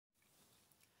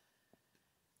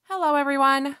Hello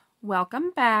everyone,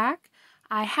 welcome back.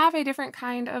 I have a different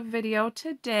kind of video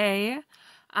today.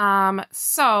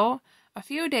 So a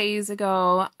few days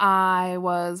ago I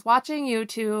was watching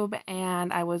YouTube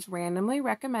and I was randomly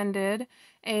recommended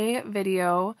a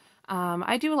video.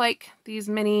 I do like these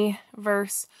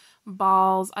Miniverse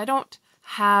balls. I don't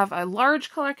have a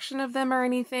large collection of them or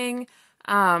anything.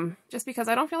 Just because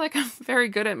I don't feel like I'm very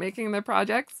good at making the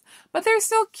projects, but they're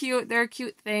still cute. They're a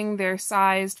cute thing. They're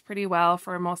sized pretty well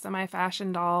for most of my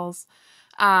fashion dolls.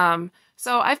 So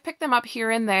I've picked them up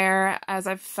here and there as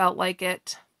I've felt like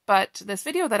it, but this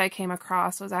video that I came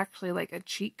across was actually like a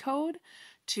cheat code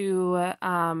to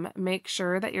make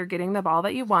sure that you're getting the ball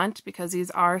that you want, because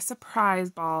these are surprise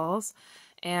balls.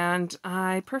 And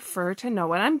I prefer to know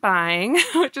what I'm buying,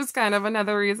 which is kind of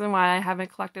another reason why I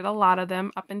haven't collected a lot of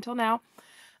them up until now.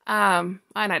 And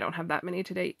I don't have that many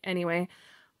today anyway.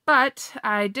 But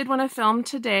I did want to film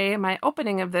today my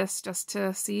opening of this just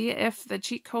to see if the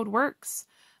cheat code works.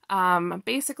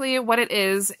 Basically what it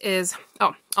is,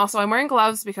 oh, also I'm wearing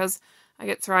gloves because I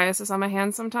get psoriasis on my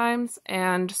hands sometimes,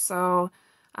 and so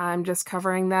I'm just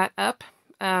covering that up.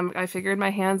 I figured my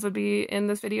hands would be in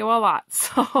this video a lot,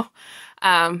 so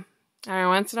every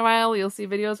once in a while you'll see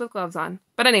videos with gloves on.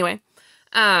 But anyway,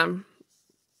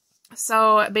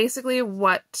 so basically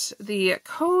what the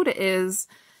code is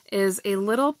a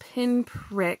little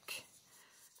pinprick,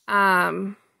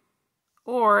 or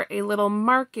a little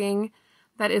marking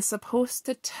that is supposed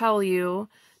to tell you,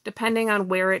 depending on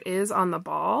where it is on the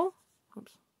ball.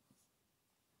 Oops.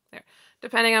 There.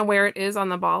 Depending on where it is on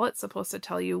the ball, it's supposed to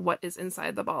tell you what is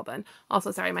inside the ball then. Also,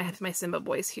 sorry, my Simba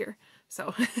boy's here,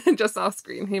 so just off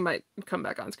screen. He might come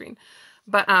back on screen.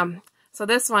 But, so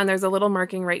this one, there's a little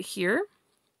marking right here.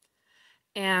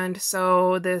 And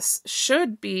so this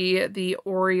should be the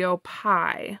Oreo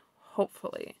pie,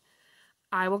 hopefully.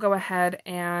 I will go ahead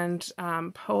and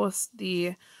post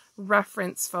the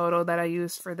reference photo that I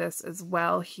used for this as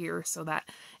well here, so that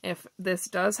if this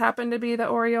does happen to be the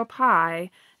Oreo pie,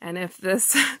 and if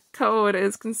this code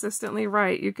is consistently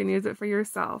right, you can use it for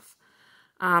yourself.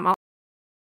 I'll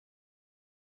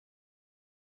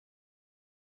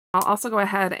also go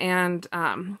ahead and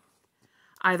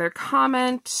either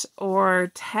comment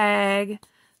or tag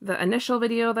the initial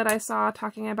video that I saw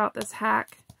talking about this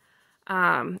hack,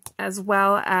 as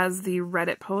well as the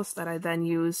Reddit post that I then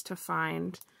used to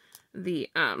find the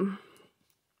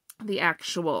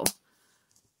actual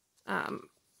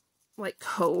like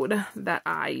code that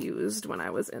I used when I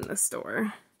was in the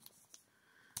store.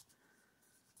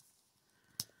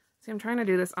 See, I'm trying to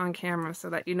do this on camera so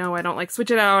that you know I don't like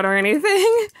switch it out or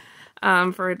anything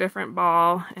for a different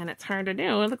ball, and it's hard to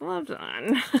do with the gloves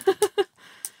on.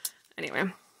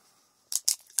 Anyway,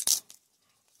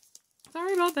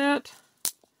 sorry about that.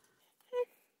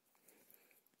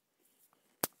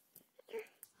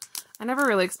 I never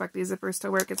really expect these zippers to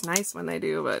work. It's nice when they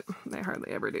do, but they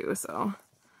hardly ever do, so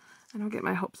I don't get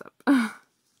my hopes up.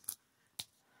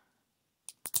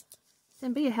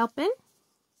 Simba, you helping?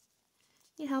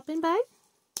 You helping, bud?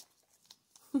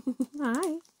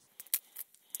 Hi.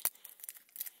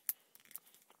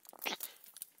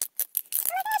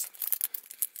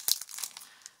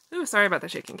 Ooh, sorry about the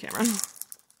shaking camera.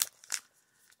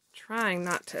 Trying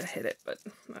not to hit it, but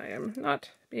I am not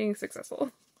being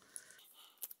successful.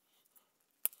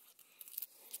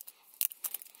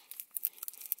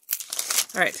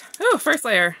 Alright, oh, first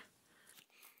layer.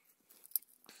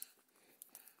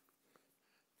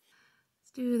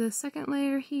 Let's do the second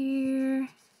layer here.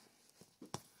 I'm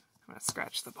gonna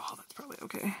scratch the ball, that's probably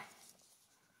okay.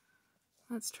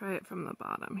 Let's try it from the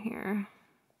bottom here.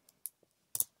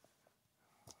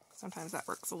 Sometimes that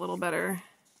works a little better.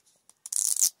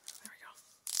 There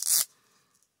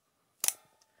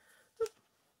we go.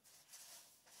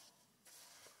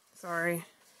 Sorry.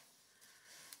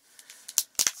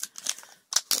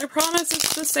 I promise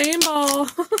it's the same ball.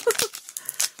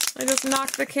 I just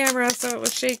knocked the camera so it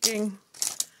was shaking.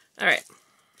 Alright.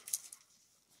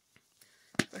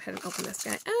 Go ahead and open this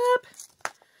guy up.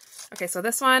 Okay, so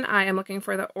this one I am looking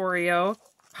for the Oreo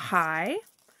pie.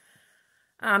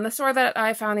 The store that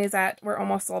I found these at, we're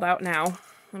almost sold out now.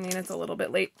 I mean, it's a little bit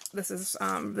late. This is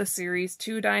the Series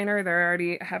 2 diner. They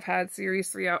already have had Series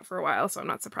 3 out for a while, so I'm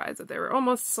not surprised that they were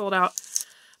almost sold out.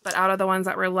 But out of the ones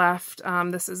that were left,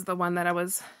 this is the one that I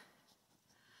was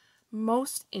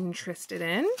most interested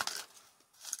in.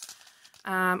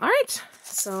 Alright,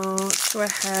 so let's go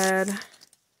ahead.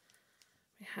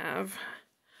 We have...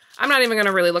 I'm not even going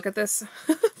to really look at this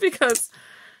because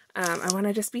I want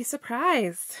to just be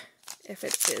surprised if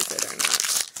it is it or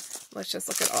not. Let's just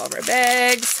look at all of our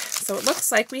bags. So it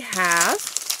looks like we have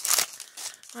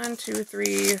 1, 2,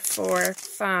 3, 4,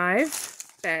 5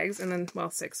 bags, and then, well,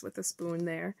 6 with the spoon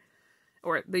there.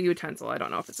 Or the utensil, I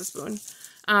don't know if it's a spoon.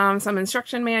 Some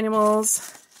instruction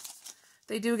manuals.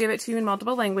 They do give it to you in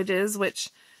multiple languages, which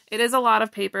it is a lot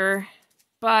of paper,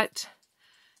 but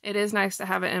it is nice to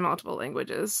have it in multiple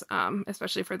languages,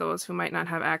 especially for those who might not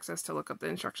have access to look up the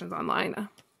instructions online.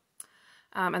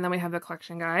 And then we have the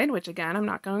collection guide, which again, I'm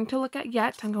not going to look at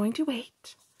yet. I'm going to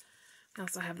wait. I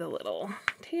also have the little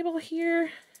table here.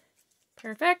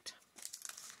 Perfect.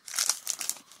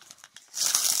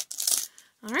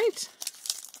 All right.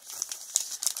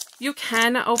 You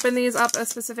can open these up a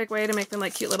specific way to make them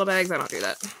like cute little bags. I don't do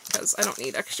that because I don't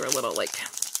need extra little like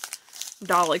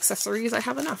doll accessories. I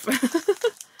have enough.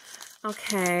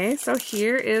 Okay, so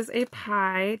here is a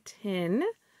pie tin.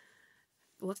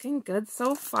 Looking good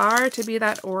so far to be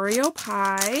that Oreo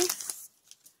pie.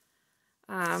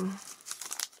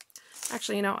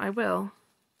 Actually, you know, I will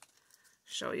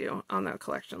show you on the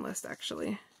collection list,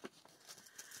 actually.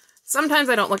 Sometimes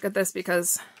I don't look at this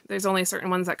because there's only certain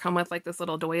ones that come with like this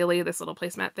little doily, this little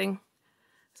placemat thing.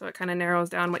 So it kind of narrows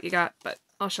down what you got, but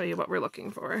I'll show you what we're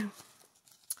looking for.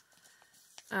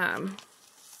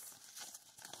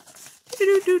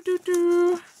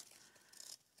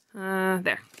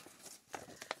 There.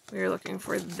 We're looking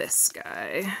for this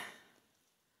guy.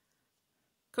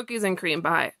 Cookies and cream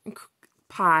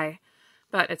pie,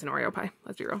 but it's an Oreo pie.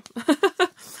 Let's be real.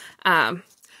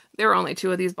 There are only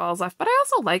 2 of these balls left, but I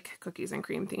also like cookies and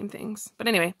cream themed things. But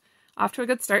anyway, off to a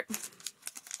good start.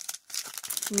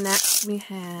 Next we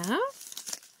have,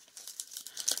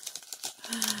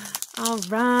 all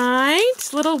right,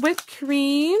 little whipped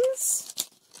creams.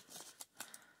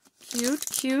 Cute,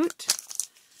 cute.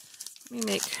 Let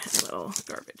me make a little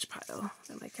garbage pile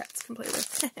that my cats can play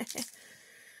with.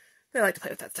 They like to play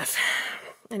with that stuff.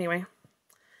 Anyway,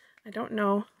 I don't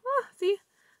know. Oh, see?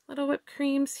 Little whipped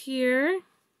creams here.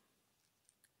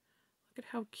 Look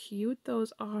at how cute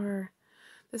those are.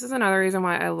 This is another reason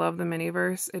why I love the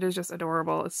Miniverse. It is just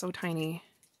adorable. It's so tiny.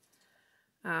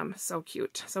 So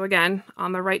cute. So again,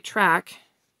 on the right track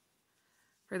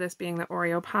for this being the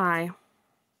Oreo pie.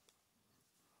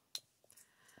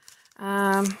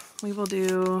 We will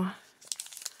do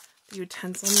the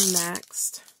utensil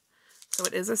next. So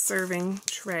it is a serving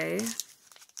tray.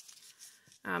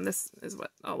 This is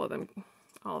what all of them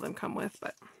come with,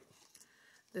 but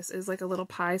this is like a little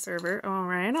pie server. All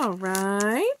right, all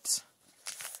right.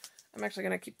 I'm actually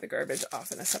going to keep the garbage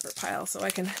off in a separate pile so I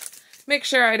can make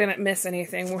sure I didn't miss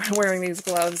anything wearing these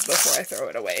gloves before I throw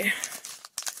it away.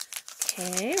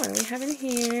 Okay, what do we have in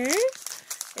here?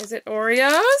 Is it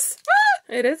Oreos?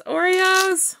 It is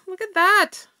Oreos. Look at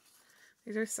that.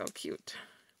 These are so cute.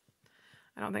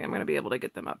 I don't think I'm going to be able to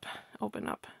get them open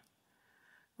up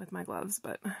with my gloves,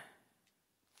 but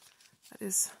that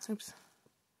is, oops.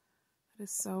 That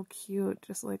is so cute.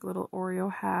 Just like little Oreo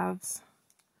halves.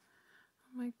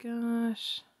 Oh my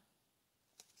gosh.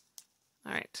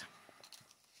 All right.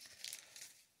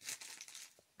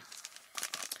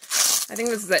 I think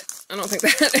this is it. I don't think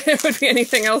that it would be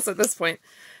anything else at this point.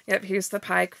 Yep, here's the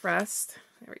pie crust.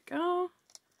 There we go.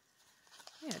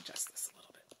 Let me adjust this a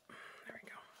little bit. There we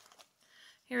go.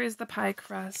 Here is the pie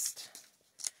crust.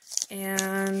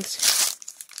 And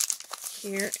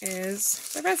here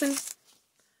is the resin.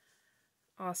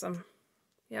 Awesome.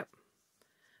 Yep.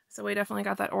 So we definitely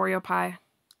got that Oreo pie.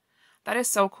 That is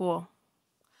so cool.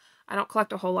 I don't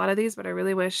collect a whole lot of these, but I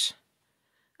really wish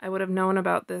I would have known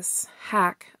about this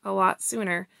hack a lot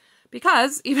sooner.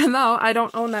 Because even though I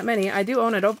don't own that many, I do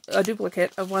own a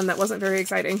duplicate of one that wasn't very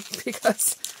exciting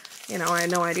because, you know, I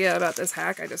had no idea about this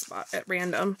hack. I just bought at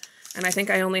random. And I think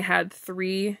I only had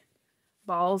 3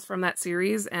 balls from that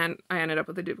series and I ended up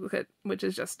with a duplicate, which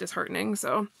is just disheartening.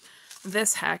 So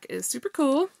this hack is super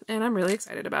cool and I'm really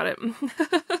excited about it.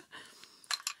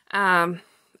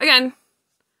 Again,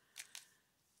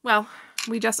 well,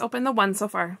 we just opened the one so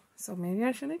far, so maybe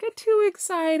I shouldn't get too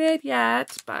excited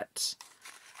yet, but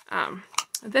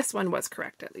this one was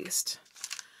correct at least.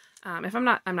 If I'm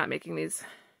not making these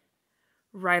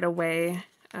right away.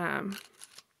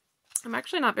 I'm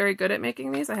actually not very good at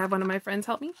making these. I have one of my friends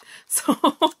help me, so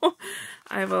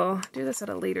I will do this at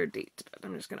a later date, but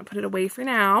I'm just going to put it away for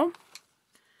now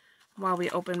while we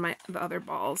open the other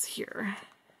balls here.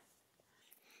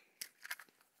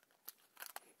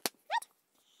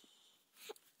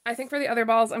 I think for the other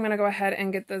balls, I'm going to go ahead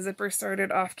and get the zipper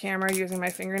started off camera using my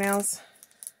fingernails.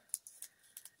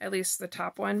 At least the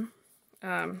top one.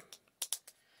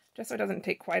 Just so it doesn't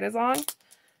take quite as long.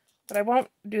 But I won't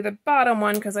do the bottom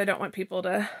one because I don't want people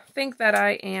to think that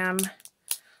I am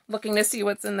looking to see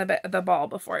what's in the ball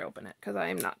before I open it, because I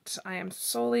am not. I am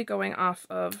solely going off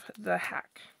of the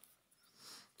hack.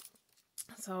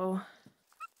 So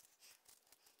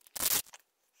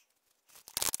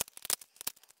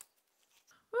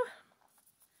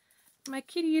my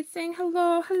kitty is saying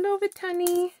hello. Hello,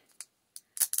 Vitani.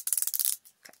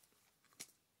 Okay.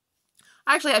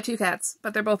 I actually have 2 cats,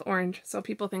 but they're both orange, so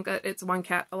people think that it's one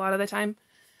cat a lot of the time.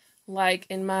 Like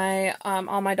in my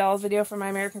All My Dolls video for my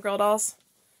American Girl dolls,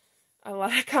 a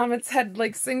lot of comments had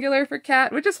like singular for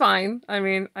cat, which is fine. I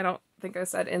mean, I don't think I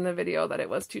said in the video that it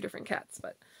was 2 different cats,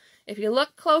 but if you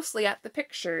look closely at the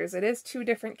pictures, it is 2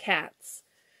 different cats.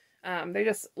 They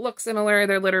just look similar.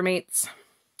 They're litter mates.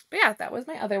 But yeah, that was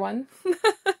my other one.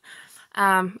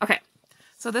 Okay,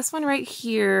 so this one right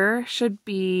here should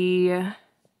be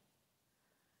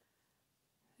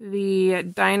the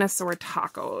dinosaur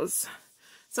tacos.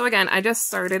 So again, I just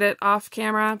started it off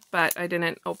camera, but I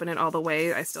didn't open it all the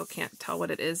way. I still can't tell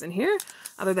what it is in here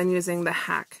other than using the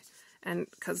hack. And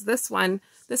because this one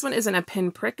isn't a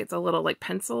pin prick, it's a little like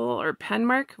pencil or pen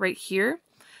mark right here.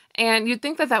 And you'd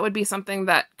think that that would be something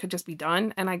that could just be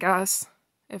done. And I guess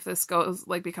if this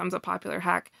becomes a popular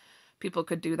hack, people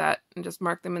could do that and just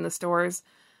mark them in the stores.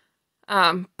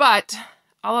 But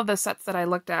all of the sets that I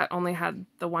looked at only had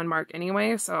the 1 mark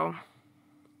anyway, so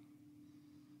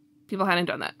people hadn't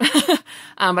done that.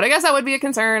 But I guess that would be a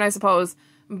concern, I suppose.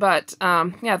 But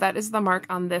yeah, that is the mark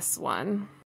on this one.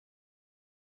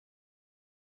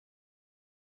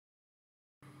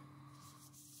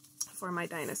 For my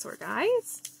dinosaur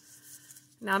guys.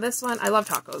 Now this one, I love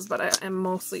tacos, but I am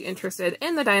mostly interested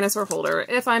in the dinosaur holder,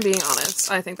 if I'm being honest.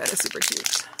 I think that is super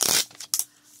cute.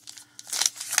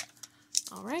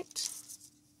 All right.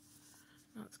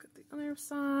 Now let's get the other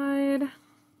side.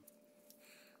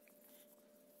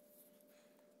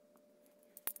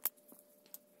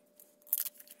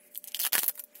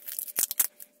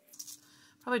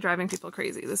 Probably driving people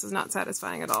crazy. This is not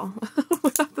satisfying at all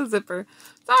without the zipper.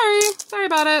 Sorry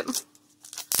about it.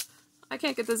 I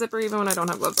can't get the zipper even when I don't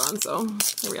have gloves on, so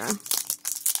here we are.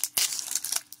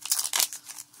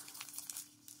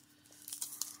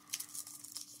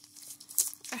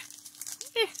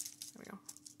 There we go.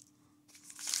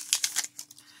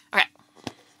 Okay.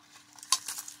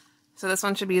 So this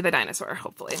one should be the dinosaur,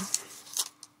 hopefully.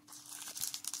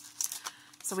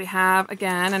 So we have,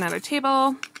 again, another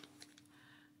table.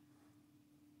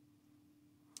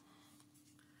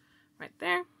 Right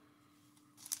there.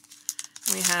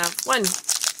 We have 1.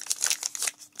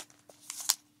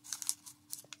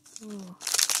 Ooh.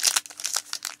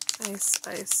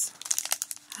 Ice.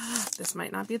 This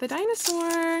might not be the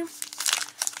dinosaur.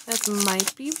 This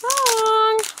might be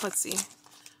wrong. Let's see.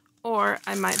 Or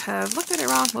I might have looked at it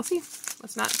wrong. We'll see.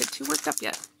 Let's not get too worked up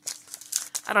yet.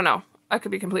 I don't know. I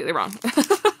could be completely wrong.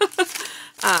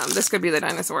 This could be the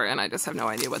dinosaur, and I just have no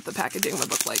idea what the packaging would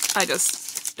look like. I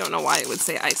just don't know why it would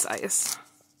say ice.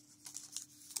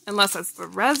 Unless it's the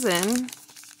resin,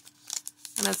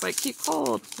 and it's like, keep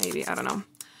cold, maybe, I don't know.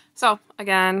 So,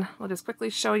 again, we'll just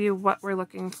quickly show you what we're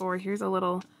looking for. Here's a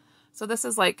little, so this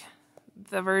is like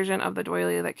the version of the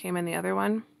doily that came in the other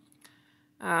one.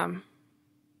 So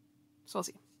we'll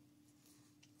see.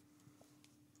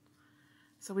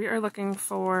 So we are looking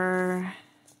for,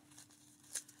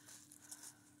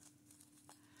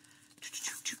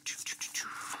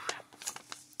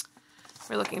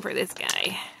 we're looking for this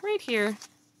guy right here.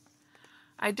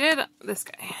 I did this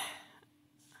guy.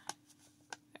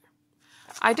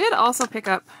 I did also pick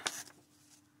up,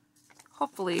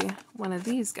 hopefully, one of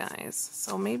these guys.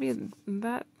 So maybe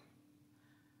that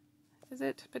is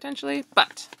it, potentially.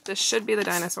 But this should be the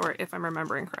dinosaur if I'm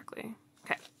remembering correctly.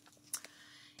 Okay.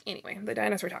 Anyway, the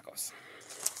dinosaur tacos.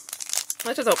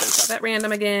 Let's just open stuff at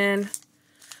random again.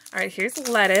 All right, here's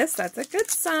lettuce. That's a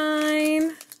good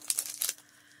sign.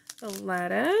 The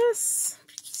lettuce.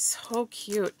 So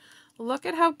cute. Look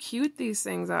at how cute these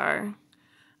things are.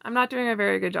 I'm not doing a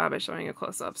very good job at showing you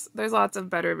close-ups. There's lots of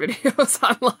better videos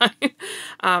online.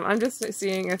 I'm just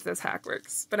seeing if this hack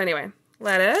works. But anyway,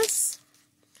 lettuce.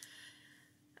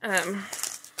 What do we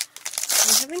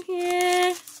have in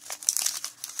here?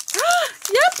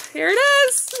 Yep, here it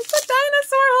is. It's a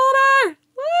dinosaur holder.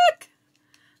 Look.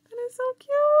 That is so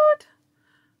cute.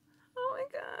 Oh my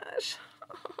gosh.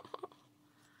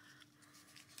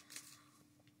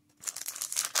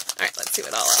 Alright, let's see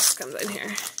what all else comes in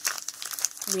here.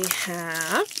 We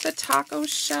have the taco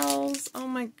shells. Oh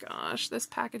my gosh, this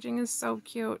packaging is so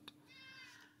cute.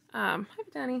 Hi,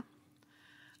 Danny.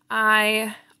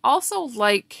 I also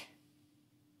like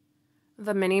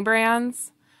the mini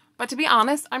brands, but to be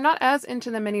honest, I'm not as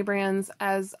into the mini brands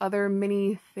as other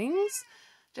mini things,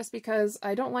 just because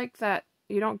I don't like that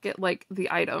don't get like the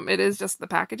item. It is just the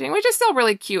packaging, which is still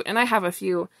really cute. And I have a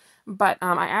few, but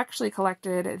I actually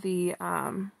collected the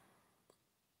oh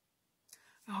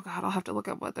God, I'll have to look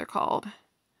up what they're called.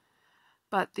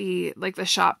 But the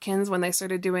Shopkins, when they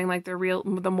started doing like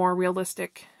the more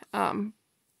realistic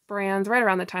brands, right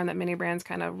around the time that mini brands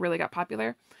kind of really got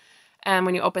popular. And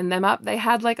when you open them up, they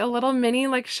had like a little mini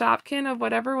like Shopkin of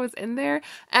whatever was in there.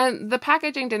 And the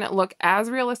packaging didn't look as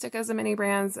realistic as the mini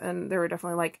brands. And there were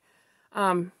definitely like,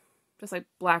 just like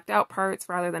blacked out parts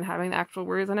rather than having the actual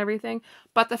words and everything.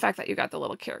 But the fact that you got the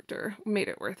little character made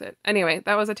it worth it. Anyway,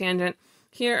 that was a tangent.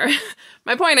 Here,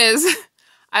 my point is,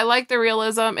 I like the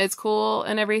realism. It's cool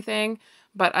and everything.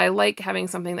 But I like having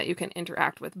something that you can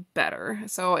interact with better.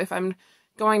 So if I'm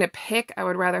going to pick, I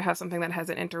would rather have something that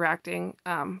has an interacting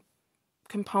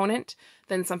component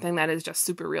than something that is just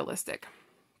super realistic.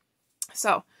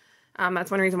 So that's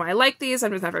one reason why I like these.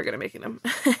 I'm just not very good at making them.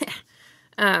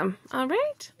 All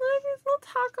right, look, these little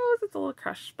tacos. It's a little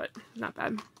crushed, but not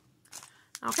bad.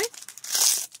 Okay.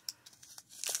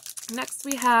 Next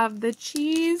we have the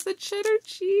cheese, the cheddar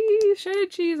cheese,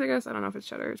 shredded cheese. I guess I don't know if it's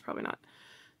cheddar. It's probably not.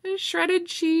 The shredded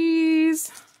cheese,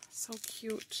 so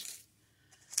cute,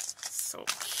 so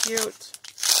cute.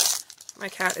 My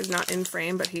cat is not in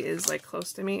frame, but he is like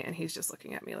close to me and he's just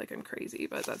looking at me like I'm crazy,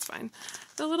 but that's fine.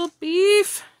 The little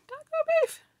beef, taco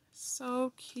beef,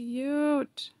 so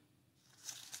cute.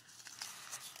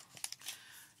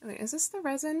 Wait, is this the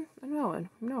resin? No,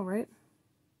 no, right?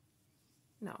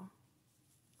 No.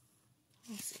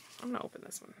 Let me see. I'm gonna open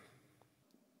this one.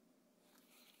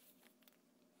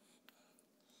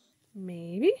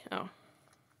 Maybe? Oh.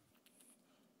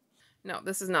 No,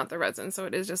 this is not the resin, so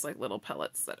it is just like little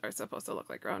pellets that are supposed to look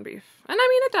like ground beef. And I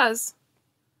mean, it does.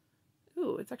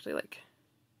 Ooh, it's actually like,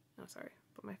 oh, sorry,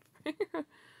 put my finger.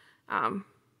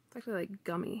 It's actually like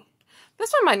gummy.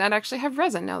 This one might not actually have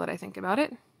resin now that I think about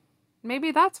it.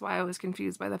 Maybe that's why I was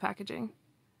confused by the packaging.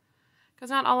 Because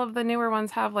not all of the newer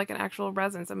ones have like an actual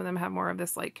resin. Some of them have more of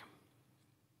this like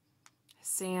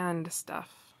sand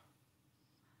stuff.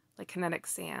 Like kinetic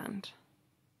sand.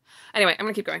 Anyway, I'm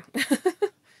gonna keep going.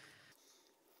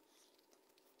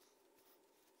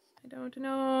 I don't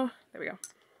know. There we go.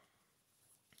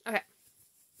 Okay.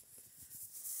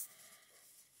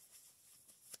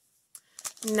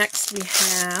 Next we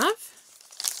have,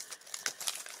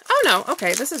 oh no,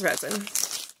 okay, this is resin.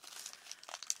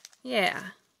 Yeah,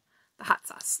 the hot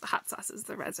sauce. The hot sauce is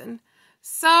the resin.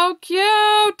 So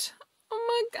cute!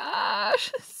 Oh my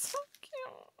gosh, it's so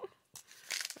cute.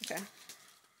 Okay.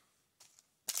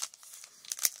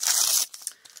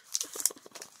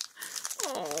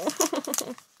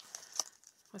 Oh.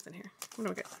 What's in here? What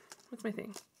do I get? What's my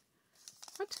thing?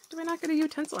 What? Do I not get a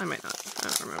utensil? I might not. I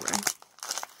don't remember.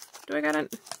 Do I got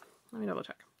it? Let me double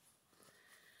check.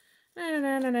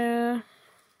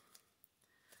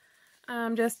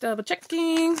 I'm just double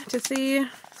checking to see.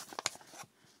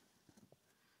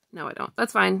 No, I don't.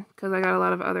 That's fine, because I got a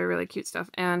lot of other really cute stuff,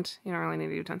 and you don't really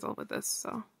need a utensil with this,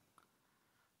 so.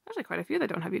 Actually, quite a few that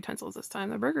don't have utensils this time.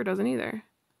 The burger doesn't either.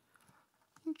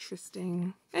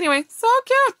 Interesting. Anyway, so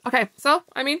cute. Okay, so,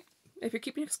 I mean, if you're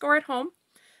keeping score at home,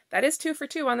 that is 2 for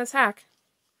 2 on this hack.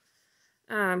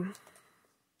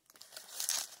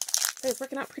 It's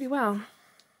working out pretty well.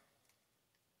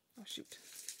 Oh, shoot.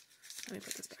 Let me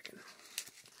put this back in.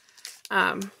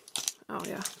 Oh,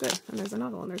 yeah, good. And there's a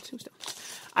nozzle in there, too, still.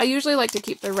 I usually like to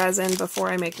keep the resin before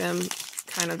I make them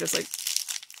kind of just like,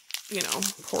 you know,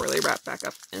 poorly wrapped back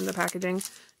up in the packaging,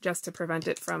 just to prevent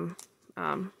it from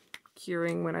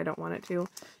curing when I don't want it to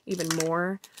even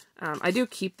more. I do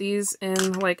keep these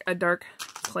in like a dark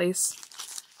place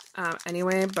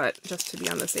anyway, but just to be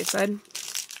on the safe side.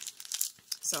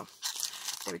 So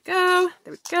there we go.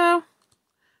 There we go.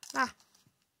 Ah.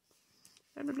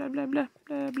 Blah, blah, blah, blah, blah,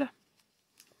 blah, blah.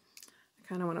 I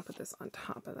kind of want to put this on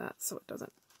top of that so it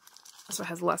doesn't, so it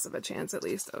has less of a chance at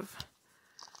least of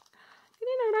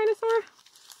getting a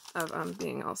dinosaur, of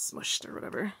being all smushed or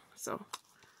whatever. So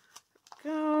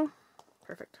go.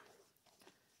 Perfect.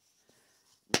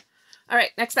 All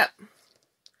right, next up.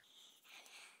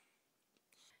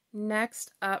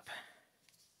 Next up,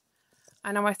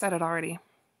 I know I said it already.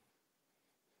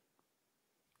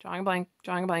 Drawing a blank,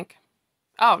 drawing a blank.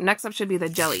 Oh, next up should be the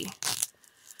jelly.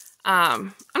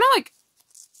 I'm not like,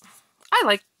 I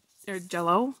like their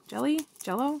jello, jelly,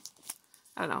 jello.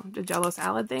 I don't know, the jello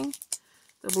salad thing.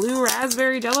 The blue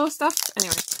raspberry jello stuff.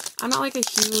 Anyway, I'm not like a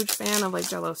huge fan of like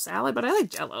jello salad, but I like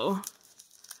jello.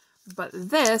 But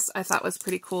this I thought was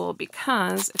pretty cool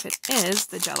because if it is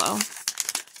the jello,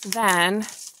 then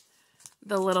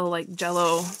the little like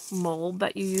jello mold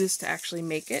that you use to actually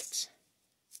make it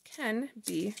can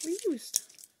be reused.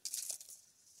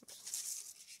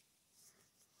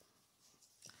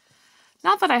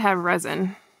 Not that I have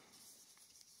resin.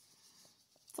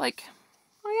 It's like,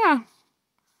 oh yeah,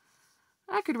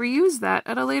 I could reuse that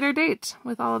at a later date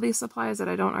with all of these supplies that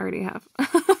I don't already have.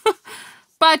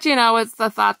 But, you know, it's the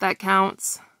thought that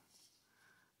counts.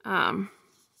 I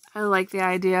like the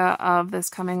idea of this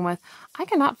coming with, I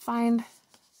cannot find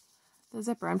the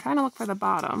zipper. I'm trying to look for the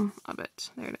bottom of it.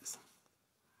 There it is.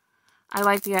 I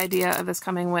like the idea of this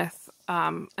coming with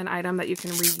an item that you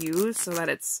can reuse so that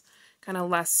it's kind of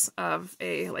less of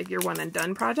a, like, your one and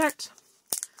done project.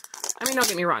 I mean, don't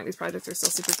get me wrong, these projects are still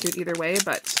super cute either way,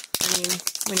 but, I mean,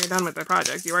 when you're done with the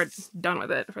project, you are done with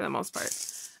it for the most part.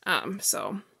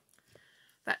 So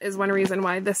that is one reason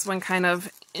why this one kind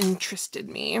of interested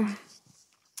me. And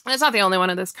it's not the only one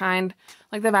of this kind.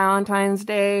 Like the Valentine's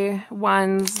Day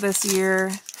ones this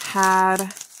year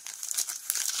had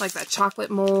like that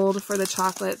chocolate mold for the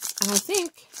chocolates. And I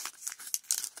think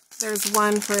there's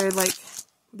one for like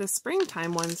the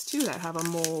springtime ones too that have a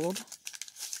mold.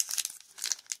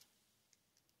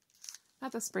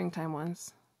 Not the springtime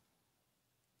ones.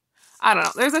 I don't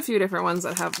know. There's a few different ones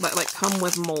that have that like come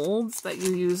with molds that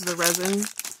you use the resin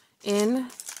in.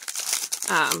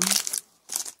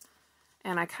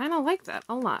 And I kind of like that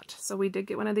a lot. So we did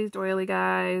get one of these doily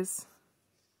guys.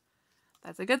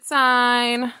 That's a good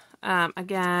sign.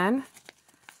 Again,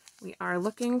 we are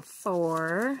looking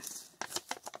for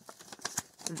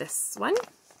this one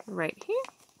right here.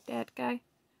 That guy.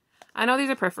 I know these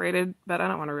are perforated, but I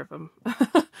don't want to rip them.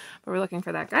 But we're looking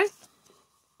for that guy.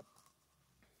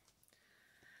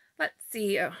 Let's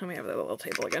see. Oh, let me have the little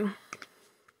table again.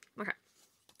 Okay.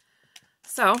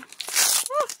 So,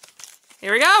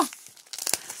 here we go.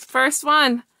 First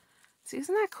one. See,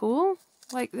 isn't that cool?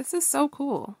 Like, this is so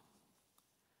cool.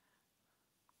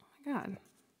 Oh my god.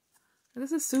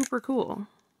 This is super cool.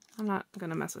 I'm not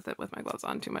going to mess with it with my gloves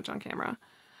on too much on camera.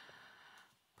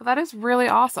 But that is really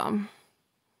awesome.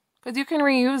 Because you can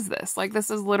reuse this. Like, this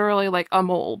is literally like a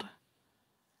mold.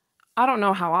 I don't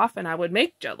know how often I would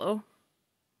make Jell-O.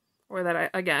 Or that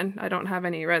I don't have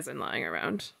any resin lying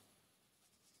around.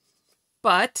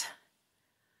 But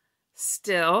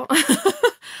still,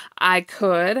 I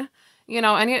could, you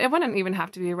know, and it wouldn't even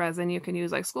have to be resin. You can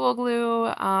use like school glue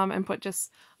and put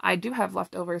just, I do have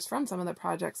leftovers from some of the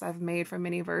projects I've made from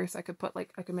Miniverse. I could put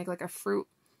like, I could make like a fruit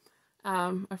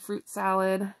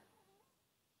salad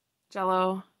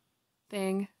Jell-O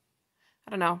thing. I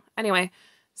don't know. Anyway,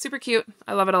 super cute.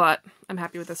 I love it a lot. I'm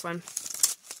happy with this one.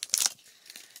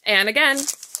 And again,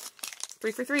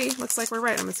 3 for 3. Looks like we're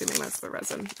right. I'm assuming that's the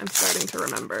resin. I'm starting to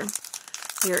remember.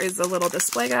 Here is the little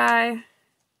display guy.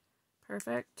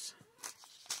 Perfect.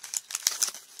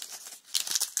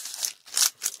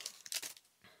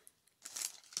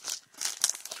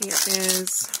 Here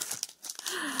is,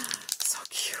 so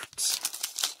cute.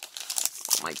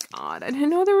 Oh my god, I didn't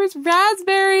know there was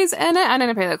raspberries in it. I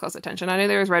didn't pay that close attention. I knew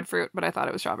there was red fruit, but I thought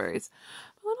it was strawberries.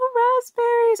 Little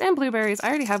raspberries and blueberries. I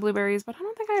already have blueberries, but I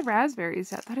don't think I have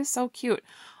raspberries yet. That is so cute.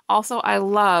 Also, I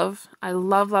love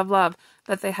that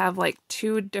they have like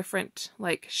 2 different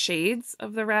like shades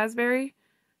of the raspberry.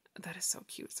 That is so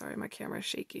cute. Sorry, my camera's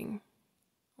shaking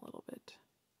a little bit.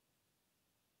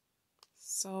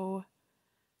 So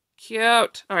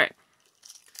cute. All right.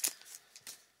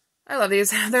 I love these.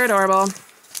 They're adorable.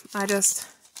 I just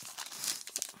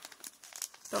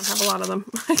don't have a lot of them,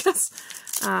 I guess.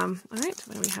 All right.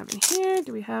 What do we have in here?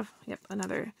 Do we have, yep,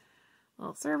 another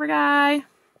little server guy.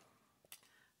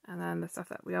 And then the stuff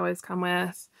that we always come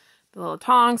with. The little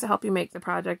tongs to help you make the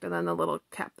project. And then the little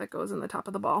cap that goes in the top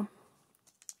of the ball.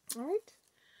 All right.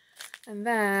 And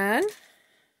then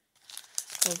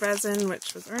the resin,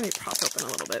 which was already popped open a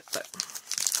little bit, but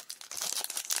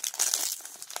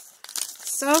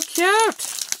so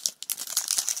cute.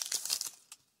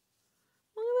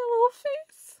 Look at that little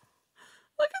face.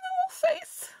 Look at the little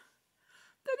face.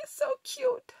 That is so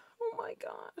cute. Oh my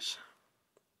gosh.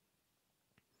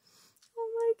 Oh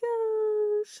my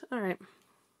gosh. All right.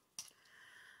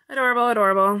 Adorable,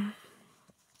 adorable.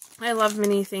 I love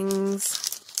mini things.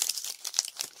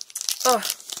 Oh,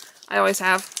 I always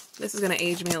have. This is going to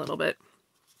age me a little bit.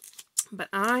 But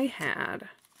I had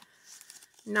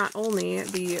not only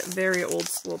the very old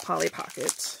school Polly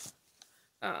Pocket,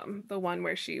 the one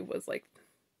where she was like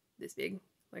this big,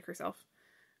 like herself,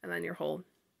 and then your whole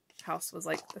house was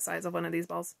like the size of one of these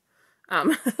balls.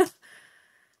 But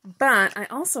I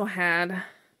also had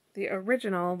the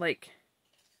original, like,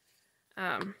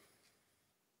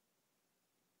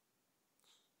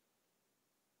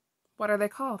 what are they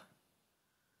called?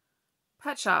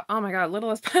 Pet shop. Oh my god,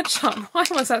 Littlest Pet Shop. Why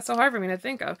was that so hard for me to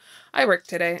think of? I worked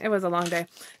today. It was a long day.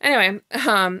 Anyway,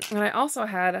 and I also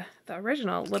had the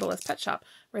original Littlest Pet Shop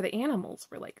where the animals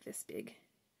were like this big.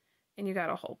 And you got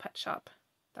a whole pet shop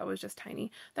that was just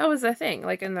tiny. That was the thing,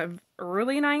 like in the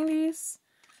early 90s,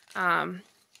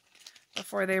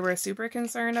 before they were super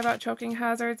concerned about choking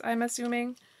hazards, I'm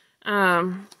assuming.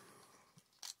 Yeah,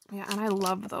 and I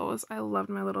love those. I loved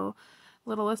my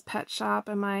Littlest Pet Shop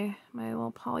and my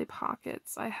little Polly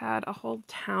Pockets. I had a whole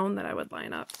town that I would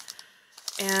line up.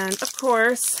 And of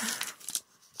course,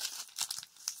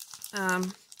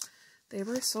 they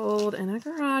were sold in a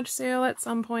garage sale at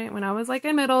some point when I was like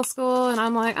in middle school, and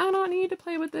I'm like, I don't need to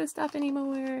play with this stuff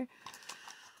anymore.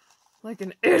 Like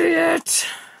an idiot.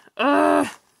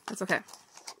 It's okay.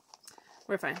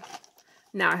 We're fine.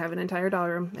 Now I have an entire doll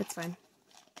room. It's fine.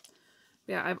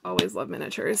 Yeah, I've always loved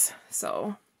miniatures,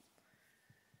 so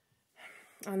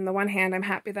on the one hand, I'm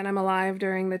happy that I'm alive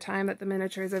during the time that the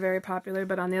miniatures are very popular,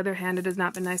 but on the other hand, it has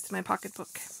not been nice to my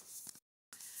pocketbook.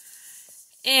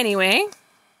 Anyway.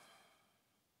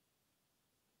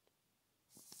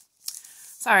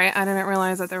 Sorry, I didn't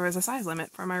realize that there was a size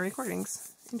limit for my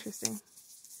recordings. Interesting.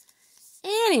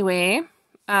 Anyway,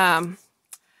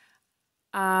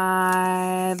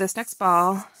 this next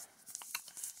ball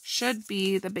should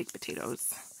be the baked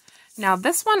potatoes. Now,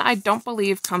 this one I don't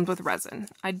believe comes with resin.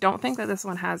 I don't think that this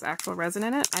one has actual resin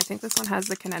in it. I think this one has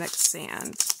the kinetic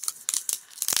sand.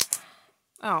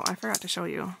 Oh, I forgot to show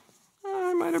you.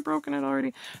 Oh, I might have broken it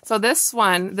already. So this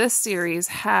series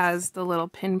has the little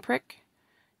pinprick.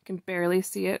 You can barely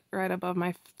see it right above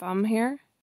my thumb here.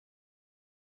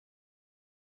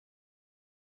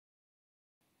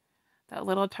 That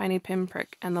little tiny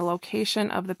pinprick, and the location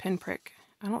of the pinprick.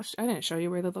 I didn't show you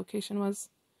where the location was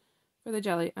for the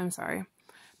jelly. I'm sorry.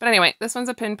 But anyway, this one's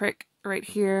a pinprick right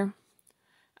here.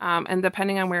 And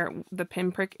depending on where the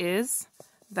pinprick is,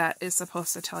 that is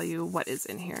supposed to tell you what is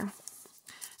in here.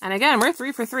 And again, we're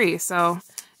 3 for 3, so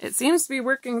it seems to be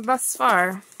working thus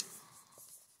far.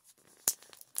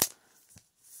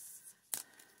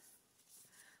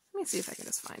 Let me see if I can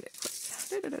just find it quick.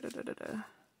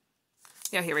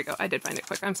 Yeah, here we go. I did find it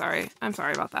quick. I'm sorry. I'm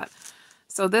sorry about that.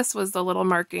 So this was the little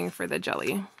marking for the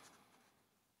jelly.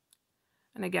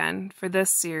 And again, for this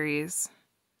series,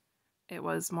 it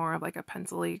was more of like a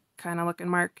pencil-y kind of looking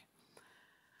mark.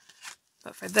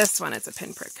 But for this one, it's a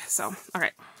pinprick. So, all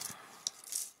right.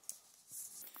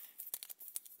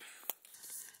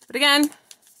 But again,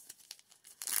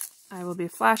 I will be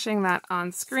flashing that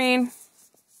on screen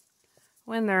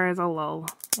when there is a lull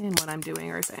in what I'm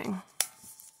doing or saying.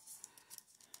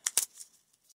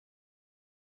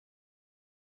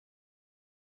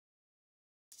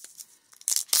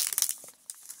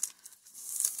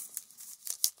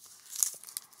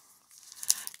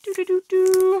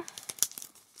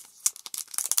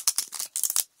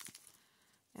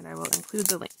 And I will include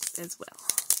the links as well.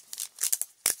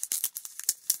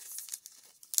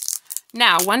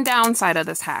 Now, one downside of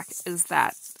this hack is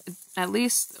that, at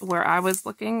least where I was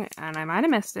looking, and I might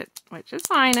have missed it, which is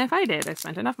fine if I did. I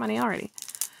spent enough money already.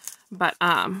 But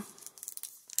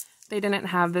they didn't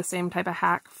have the same type of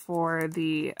hack for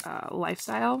the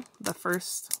lifestyle, the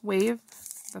first wave,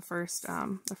 the first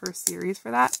series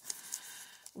for that.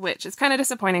 Which is kind of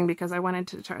disappointing because I wanted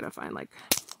to try to find like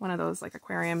one of those like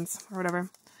aquariums or whatever.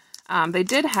 They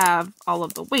did have all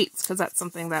of the weights, because that's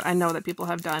something that I know that people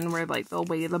have done where like they'll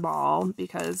weigh the ball,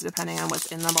 because depending on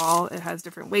what's in the ball, it has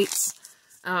different weights.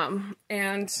 And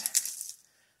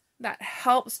that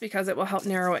helps because it will help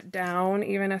narrow it down,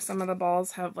 even if some of the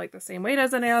balls have like the same weight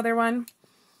as any other one.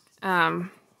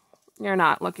 You're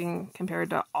not looking compared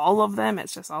to all of them,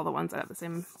 it's just all the ones that have the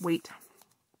same weight.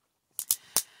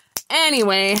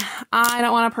 Anyway, I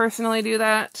don't want to personally do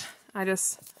that. I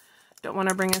just don't want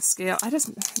to bring a scale. I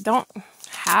just don't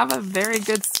have a very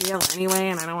good scale anyway,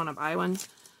 and I don't want to buy one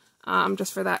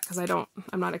just for that, because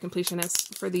I'm not a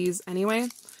completionist for these anyway.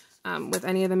 With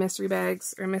any of the mystery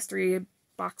bags or mystery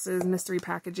boxes, mystery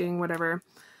packaging, whatever.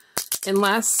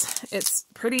 Unless it's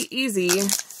pretty easy,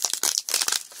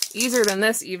 easier than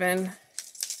this even.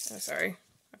 Oh, sorry.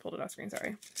 I pulled it off screen,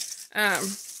 sorry.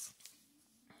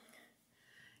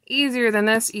 Easier than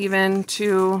this even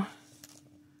to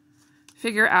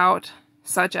figure out,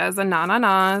 such as the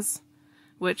na-na-nas,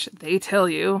 which they tell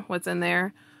you what's in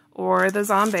there, or the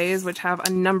zombies, which have a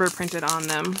number printed on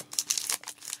them.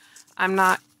 I'm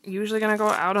not usually going to go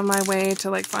out of my way to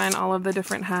like find all of the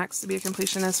different hacks to be a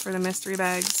completionist for the mystery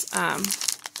bags.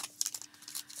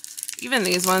 Even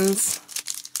these ones,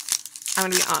 I'm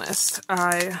going to be honest,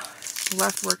 I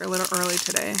left work a little early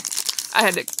today. I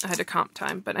had to comp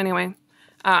time, but anyway.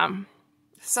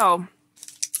 So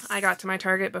I got to my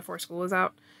Target before school was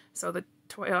out, so the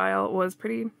toy aisle was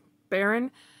pretty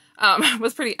barren,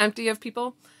 was pretty empty of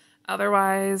people.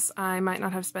 Otherwise, I might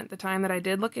not have spent the time that I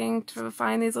did looking to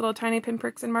find these little tiny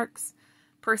pinpricks and marks.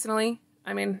 Personally,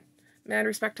 I mean, mad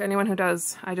respect to anyone who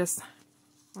does. I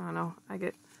don't know,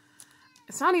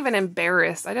 it's not even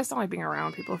embarrassed. I just don't like being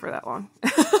around people for that long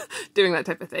doing that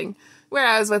type of thing.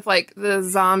 Whereas with like the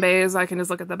zombies, I can just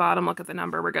look at the bottom, look at the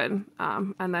number, we're good.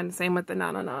 And then same with the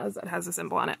na-na-nas that has a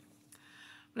symbol on it.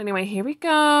 But anyway, here we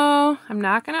go. I'm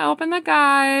not going to open the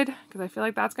guide because I feel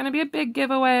like that's going to be a big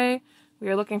giveaway. We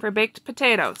are looking for baked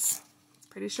potatoes. It's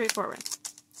pretty straightforward.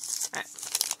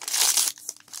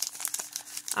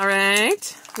 All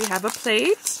right, we have a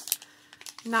plate.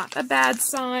 Not a bad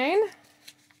sign.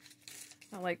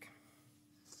 Not like,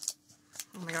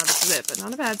 oh my god, this is it, but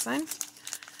not a bad sign.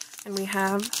 And we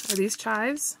have, are these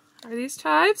chives? Are these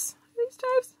chives? Are these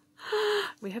chives?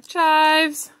 We have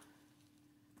chives.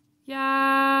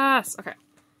 Yes. Okay.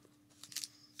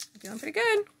 I'm feeling pretty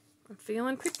good. I'm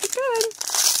feeling pretty good.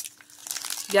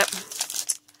 Yep.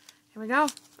 Here we go.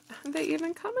 And they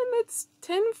even come in this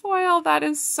tin foil. That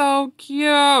is so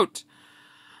cute.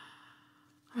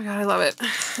 Oh my god, I love it.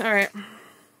 All right.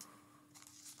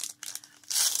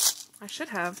 I should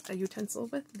have a utensil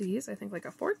with these. I think like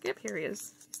a fork. Yep, here he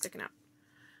is. He's sticking out.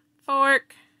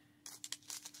 Fork.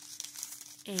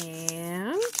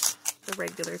 And the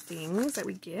regular things that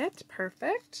we get.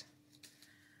 Perfect.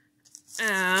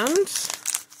 And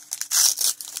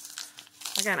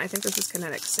again, I think this is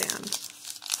kinetic sand.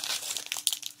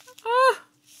 Oh,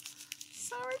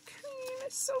 sour cream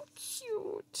is so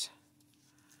cute.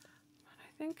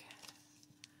 I think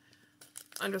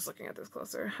I'm just looking at this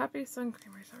closer. Happy Sun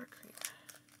Cream or sour cream.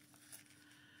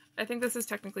 I think this is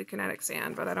technically kinetic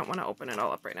sand, but I don't want to open it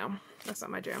all up right now. That's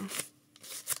not my jam.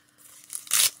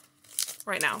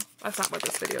 Right now. That's not what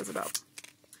this video is about.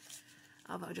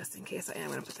 Although, just in case, I am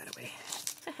going to put that away.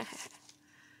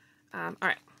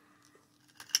 Alright.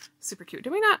 Super cute.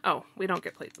 Do we not? Oh, we don't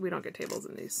get plates. We don't get tables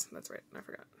in these. That's right. I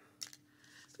forgot.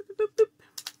 Boop, boop, boop.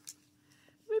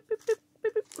 Boop, boop, boop,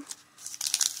 boop, boop.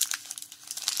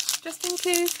 Just in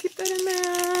case, keep that in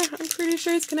there. I'm pretty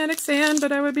sure it's kinetic sand,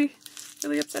 but I would be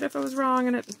really upset if I was wrong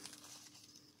and it,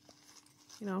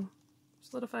 you know,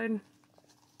 solidified.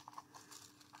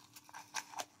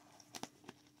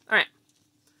 Alright.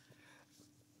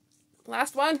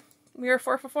 Last one. We are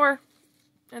 4 for 4.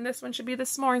 And this one should be the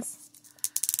s'mores.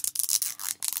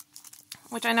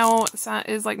 Which I know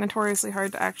is like notoriously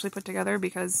hard to actually put together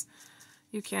because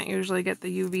you can't usually get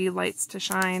the UV lights to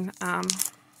shine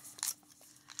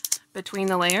between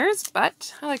the layers,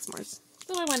 but I like s'mores.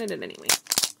 So I wanted it anyway.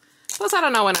 Plus I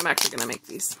don't know when I'm actually going to make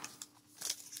these.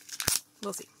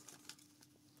 We'll see.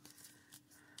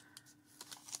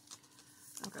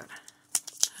 Oh god.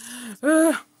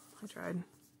 I tried.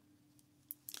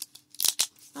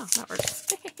 Oh, that works.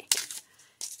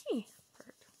 Hey,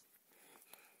 perfect.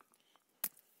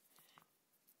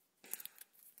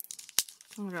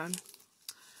 Oh my god.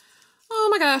 Oh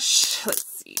my gosh. Let's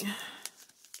see.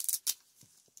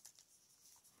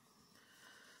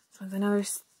 So there's another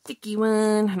sticky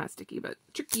one. Not sticky, but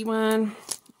tricky one.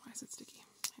 Why is it sticky?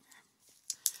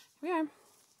 Here we are.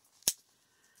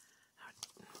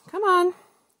 Come on.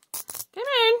 Come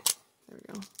in. There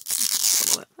we go.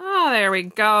 Oh, there we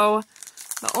go.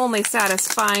 The only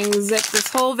satisfying zip this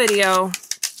whole video.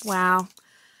 Wow.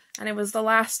 And it was the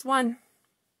last one.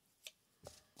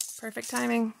 Perfect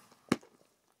timing.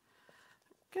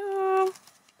 Go.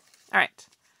 Alright.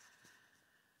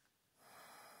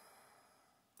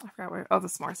 I forgot where. Oh, the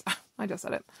s'mores. I just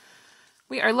said it.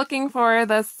 We are looking for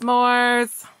the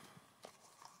s'mores.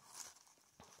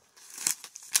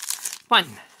 1,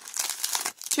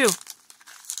 2,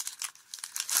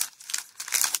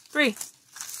 3,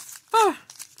 4,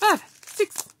 5,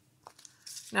 6.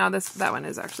 Now that one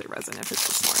is actually resin if it's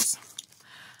the s'mores.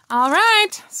 All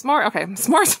right, s'more. Okay,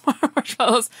 s'mores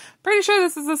marshmallows. Pretty sure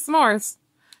this is the s'mores.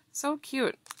 So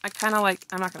cute. I kind of like.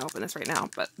 I'm not gonna open this right now,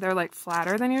 but they're like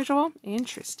flatter than usual.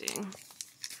 Interesting.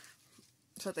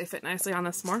 So they fit nicely on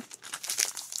the s'more.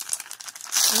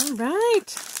 All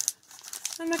right,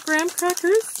 and the graham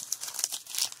crackers.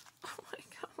 Oh my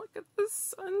god! Look at the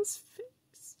sun's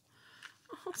face.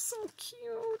 Oh, so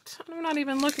cute. I'm not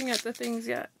even looking at the things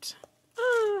yet.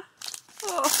 Oh, so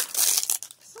oh,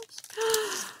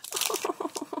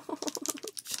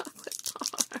 chocolate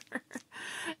bar.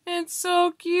 It's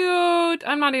so cute.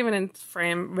 I'm not even in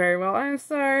frame very well. I'm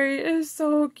sorry. It's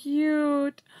so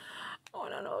cute. Oh,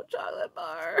 no, chocolate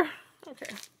bar.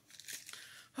 Okay.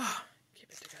 Oh, keep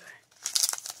it together.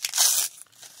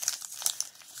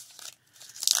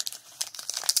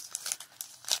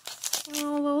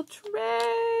 Oh, little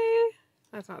tray.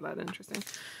 That's not that interesting.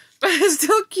 But it's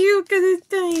still cute because it's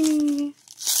tiny.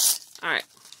 Alright.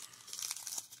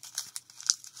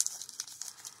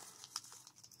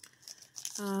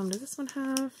 Does this one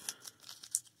have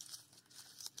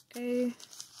a...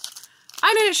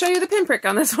 I didn't show you the pinprick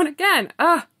on this one again.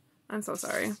 Ugh. I'm so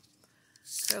sorry.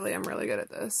 Clearly I'm really good at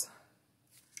this.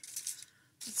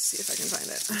 Let's see if I can find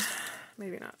it.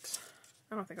 Maybe not.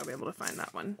 I don't think I'll be able to find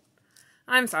that one.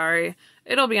 I'm sorry.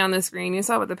 It'll be on the screen. You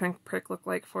saw what the pinprick looked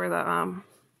like for the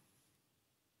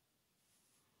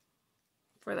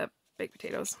baked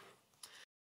potatoes.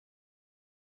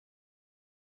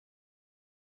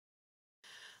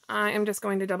 I am just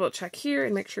going to double check here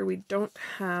and make sure we don't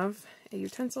have a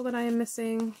utensil that I am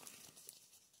missing.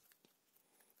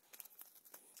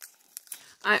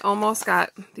 I almost got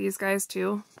these guys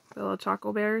too, the little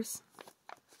choco bears.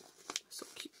 So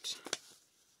cute.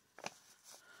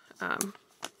 But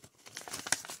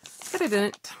I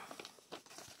didn't.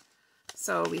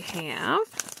 So we have,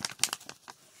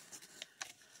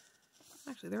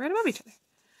 actually they're right above each other.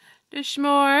 The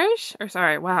s'mores, or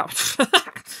sorry, wow.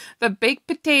 The baked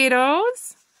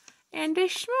potatoes and the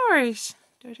s'mores.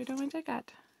 Those are the ones I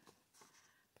got.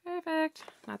 Perfect.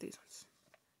 Not these ones.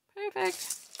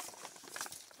 Perfect.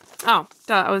 Oh,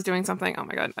 duh, I was doing something. Oh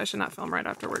my god, I should not film right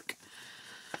after work.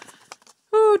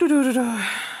 Ooh, doo -doo -doo -doo.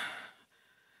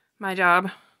 My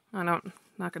job. I'm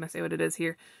not going to say what it is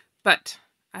here, but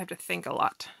I have to think a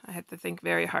lot. I have to think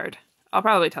very hard. I'll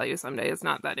probably tell you someday. It's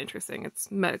not that interesting.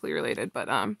 It's medically related, but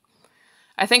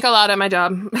I think a lot at my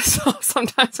job. So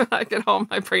sometimes when I get home,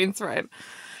 my brain's fried.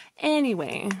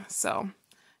 Anyway, so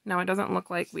now it doesn't look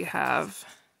like we have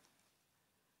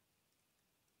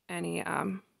any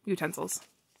utensils.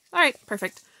 All right,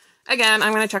 perfect. Again,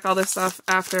 I'm going to check all this stuff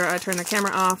after I turn the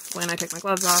camera off, when I take my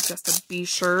gloves off, just to be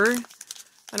sure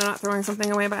that I'm not throwing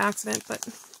something away by accident. But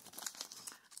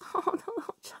oh, the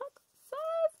little chocolate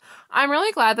sauce. I'm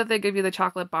really glad that they give you the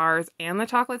chocolate bars and the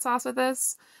chocolate sauce with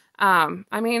this.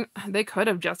 I mean, they could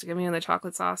have just given you the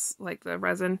chocolate sauce, like the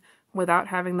resin, without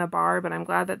having the bar, but I'm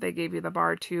glad that they gave you the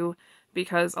bar too,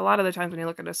 because a lot of the times when you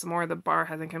look at a s'more, the bar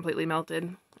hasn't completely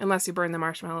melted. Unless you burn the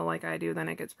marshmallow like I do, then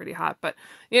it gets pretty hot, but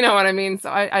you know what I mean? So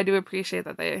I do appreciate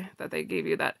that they gave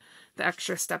you the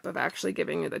extra step of actually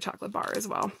giving you the chocolate bar as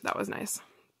well. That was nice.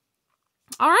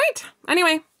 All right.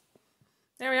 Anyway,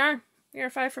 there we are. We are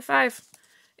 5 for 5.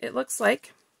 It looks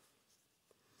like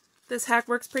this hack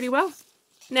works pretty well.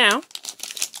 Now,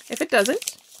 if it doesn't,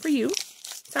 for you,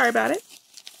 sorry about it.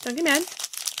 Don't get mad.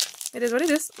 It is what it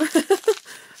is.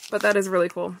 But that is really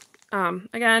cool.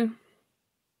 Again,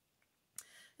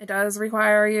 it does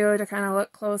require you to kind of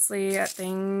look closely at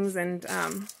things and,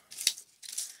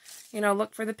 you know,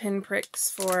 look for the pinpricks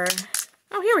for...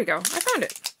 Oh, here we go. I found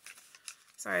it.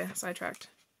 Sorry, sidetracked.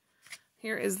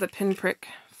 Here is the pinprick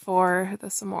for the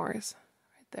s'mores.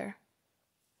 Right there.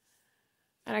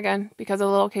 And again, because of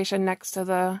the location next to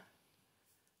the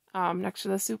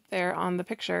soup there on the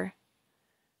picture,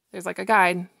 there's like a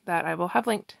guide that I will have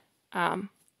linked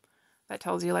that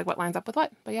tells you like what lines up with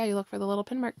what. But yeah, you look for the little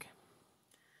pin mark.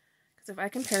 Because if I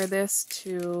compare this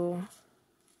to...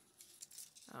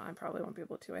 Oh, I probably won't be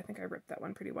able to. I think I ripped that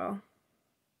one pretty well.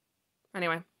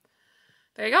 Anyway,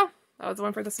 there you go. That was the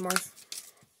one for the s'mores.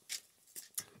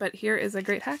 But here is a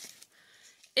great hack.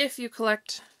 If you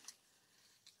collect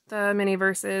the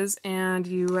Miniverses and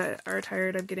you are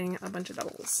tired of getting a bunch of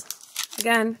doubles.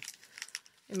 Again,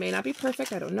 it may not be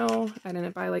perfect. I don't know. I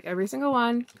didn't buy like every single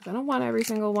one because I don't want every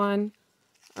single one.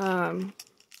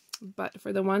 But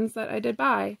for the ones that I did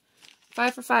buy,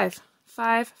 5 for 5.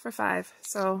 5 for 5.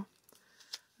 So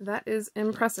that is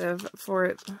impressive for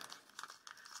it.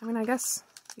 I mean, I guess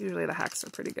usually the hacks are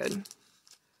pretty good.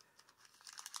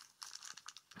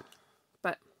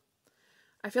 But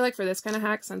I feel like for this kind of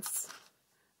hack, since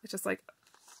it's just like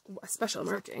a special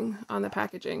marking on the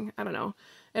packaging, I don't know.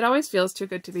 It always feels too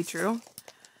good to be true.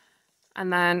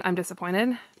 And then I'm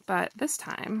disappointed. But this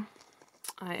time,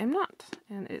 I am not.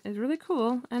 And it is really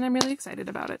cool, and I'm really excited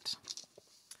about it.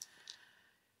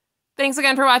 Thanks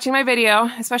again for watching my video,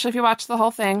 especially if you watched the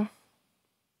whole thing.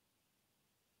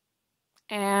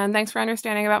 And thanks for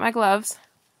understanding about my gloves.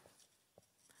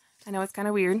 I know it's kind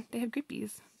of weird. They have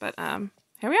grippies, but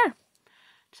here we are.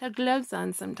 Just have gloves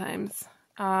on sometimes.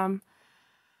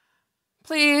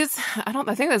 Please,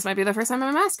 I think this might be the first time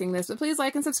I'm asking this, but please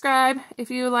like and subscribe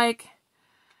if you like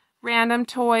random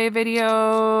toy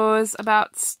videos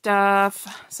about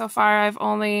stuff. So far, I've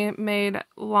only made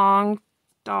long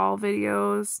doll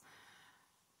videos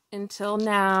until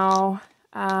now.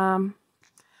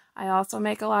 I also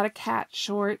make a lot of cat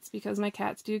shorts because my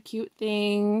cats do cute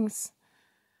things.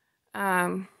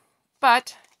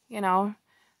 But, you know,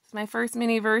 it's my first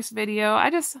Miniverse video. I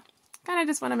just kind of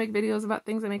just want to make videos about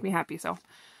things that make me happy. So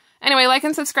anyway, like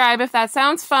and subscribe if that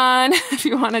sounds fun, if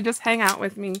you want to just hang out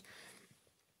with me.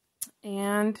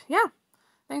 And yeah,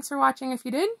 thanks for watching if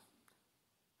you did.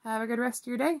 Have a good rest of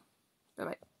your day.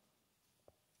 Bye-bye.